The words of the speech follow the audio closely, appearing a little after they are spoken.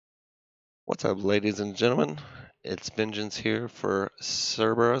What's up, ladies and gentlemen? It's Vengeance here for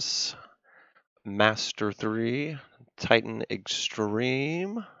Cerberus Master 3 Titan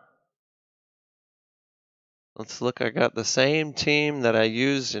Xtreme. Let's look, I got the same team that I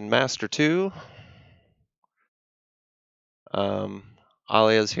used in Master 2.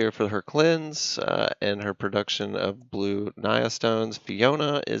 Alia's here for her cleanse and her production of blue Naya stones.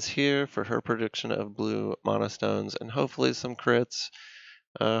 Fiona is here for her production of blue mana stones and hopefully some crits,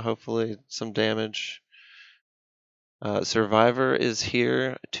 hopefully some damage. Survivor is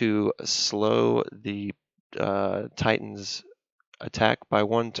here to slow the Titan's attack by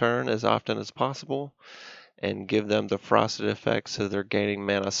one turn as often as possible and give them the frosted effect so they're gaining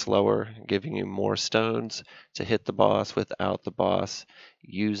mana slower, giving you more stones to hit the boss without the boss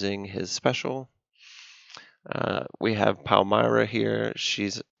using his special. We have Palmyra here.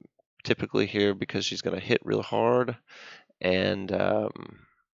 She's typically here because she's going to hit real hard, and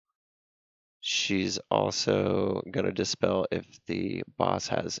she's also going to dispel if the boss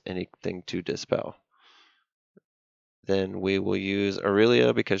has anything to dispel. Then we will use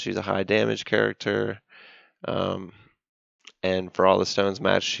Irilia because she's a high damage character. And for all the stones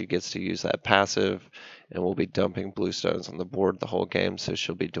matched, she gets to use that passive, and we'll be dumping blue stones on the board the whole game, so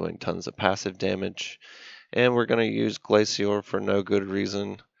she'll be doing tons of passive damage. And we're going to use Glacier for no good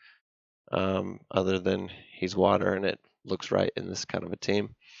reason other than he's water and it looks right in this kind of a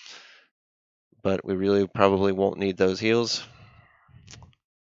team. But we really probably won't need those heals.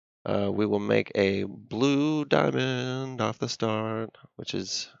 We will make a blue diamond off the start, which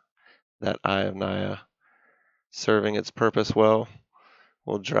is that Eye of Naya serving its purpose well.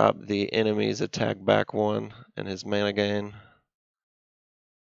 We'll drop the enemy's attack back one and his mana gain.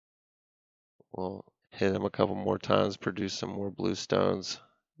 We'll hit him a couple more times, produce some more blue stones,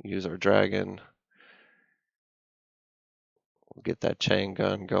 use our dragon. We'll get that chain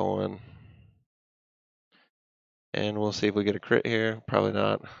gun going. And we'll see if we get a crit here. Probably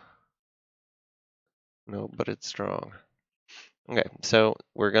not. No, but it's strong. Okay, so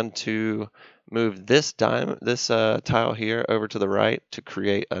we're going to move this tile here over to the right to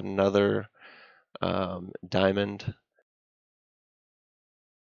create another diamond.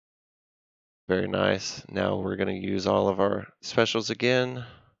 Very nice. Now we're going to use all of our specials again.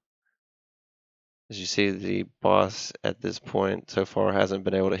 As you see, the boss at this point so far hasn't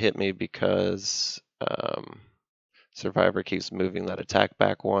been able to hit me because Survivor keeps moving that attack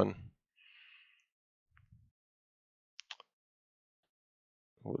back one.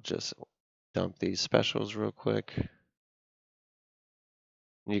 We'll just dump these specials real quick.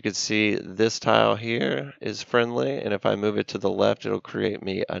 You can see this tile here is friendly, and if I move it to the left, it'll create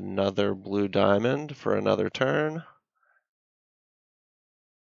me another blue diamond for another turn.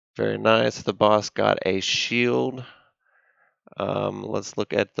 Very nice. The boss got a shield. Let's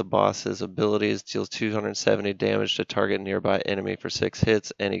look at the boss's abilities. Deals 270 damage to target nearby enemy for 6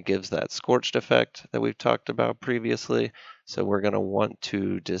 hits, and he gives that scorched effect that we've talked about previously. So we're going to want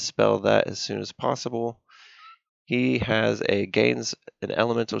to dispel that as soon as possible. He gains an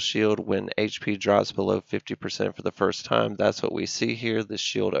elemental shield when HP drops below 50% for the first time. That's what we see here, the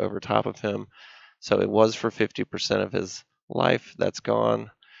shield over top of him. So it was for 50% of his life. That's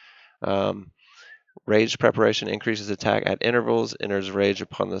gone. Rage preparation increases attack at intervals, enters rage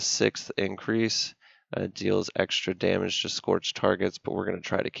upon the 6th increase, deals extra damage to scorched targets, but we're going to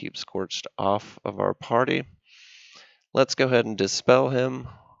try to keep scorched off of our party. Let's go ahead and dispel him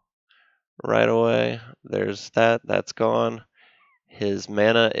right away. There's that's gone. His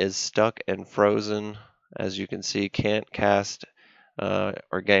mana is stuck and frozen. As you can see, can't cast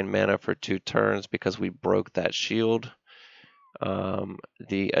or gain mana for 2 turns because we broke that shield.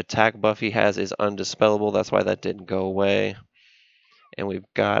 The attack buff he has is undispellable. That's why that didn't go away. And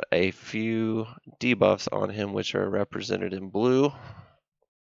we've got a few debuffs on him, which are represented in blue.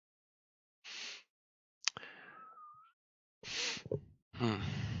 We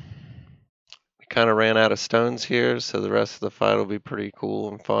kind of ran out of stones here, so the rest of the fight will be pretty cool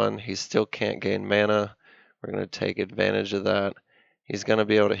and fun. He still can't gain mana. We're going to take advantage of that. He's going to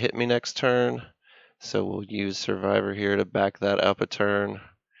be able to hit me next turn, so we'll use Survivor here to back that up a turn.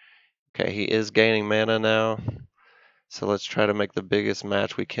 Okay, he is gaining mana now, so let's try to make the biggest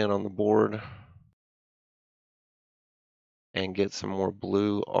match we can on the board and get some more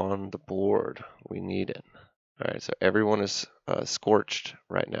blue on the board. We need it. All right, so everyone is scorched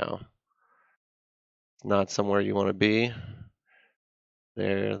right now. Not somewhere you want to be.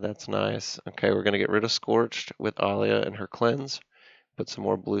 There, that's nice. Okay, we're going to get rid of Scorched with Alia and her cleanse. Put some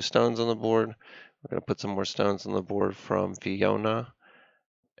more blue stones on the board. We're going to put some more stones on the board from Fiona.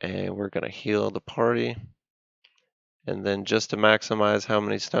 And we're going to heal the party. And then just to maximize how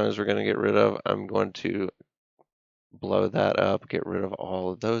many stones we're going to get rid of, I'm going to blow that up, get rid of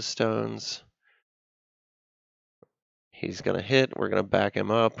all of those stones. He's going to hit. We're going to back him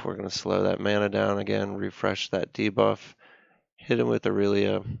up. We're going to slow that mana down again, refresh that debuff, hit him with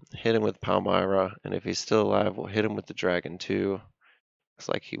Irilia, hit him with Palmyra, and if he's still alive, we'll hit him with the dragon too. Looks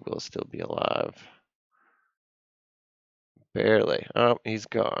like he will still be alive. Barely. Oh, he's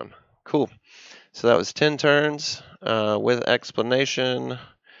gone. Cool. So that was 10 turns with explanation.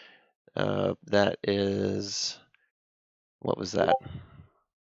 That is, what was that?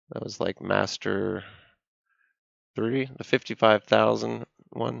 That was like Master 3, the 55,000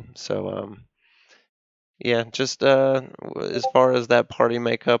 one. So, yeah, just as far as that party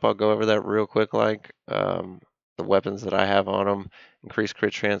makeup, I'll go over that real quick. Like the weapons that I have on them, increase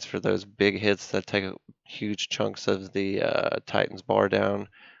crit chance for those big hits that take huge chunks of the Titan's bar down.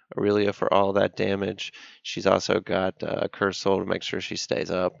 Irilia for all that damage. She's also got Curse Soul to make sure she stays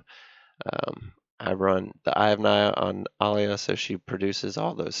up. I run the Eye of Naya on Alia, so she produces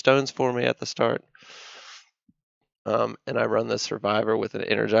all those stones for me at the start. And I run the Survivor with an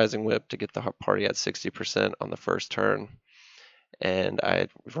Energizing Whip to get the party at 60% on the first turn. And I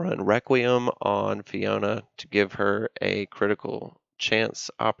run Requiem on Fiona to give her a critical chance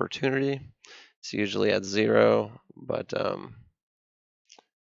opportunity. It's usually at 0, but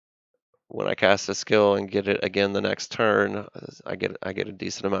when I cast a skill and get it again the next turn, I get a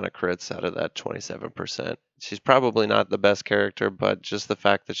decent amount of crits out of that 27%. She's probably not the best character, but just the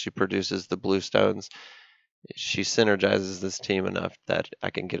fact that she produces the blue stones, she synergizes this team enough that I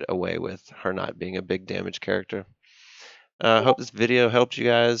can get away with her not being a big damage character. I hope this video helped you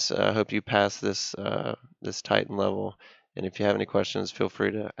guys. I hope you pass this this Titan level. And if you have any questions, feel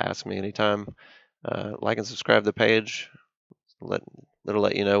free to ask me anytime. Like and subscribe to the page. It'll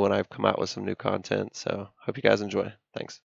let you know when I've come out with some new content. So hope you guys enjoy. Thanks.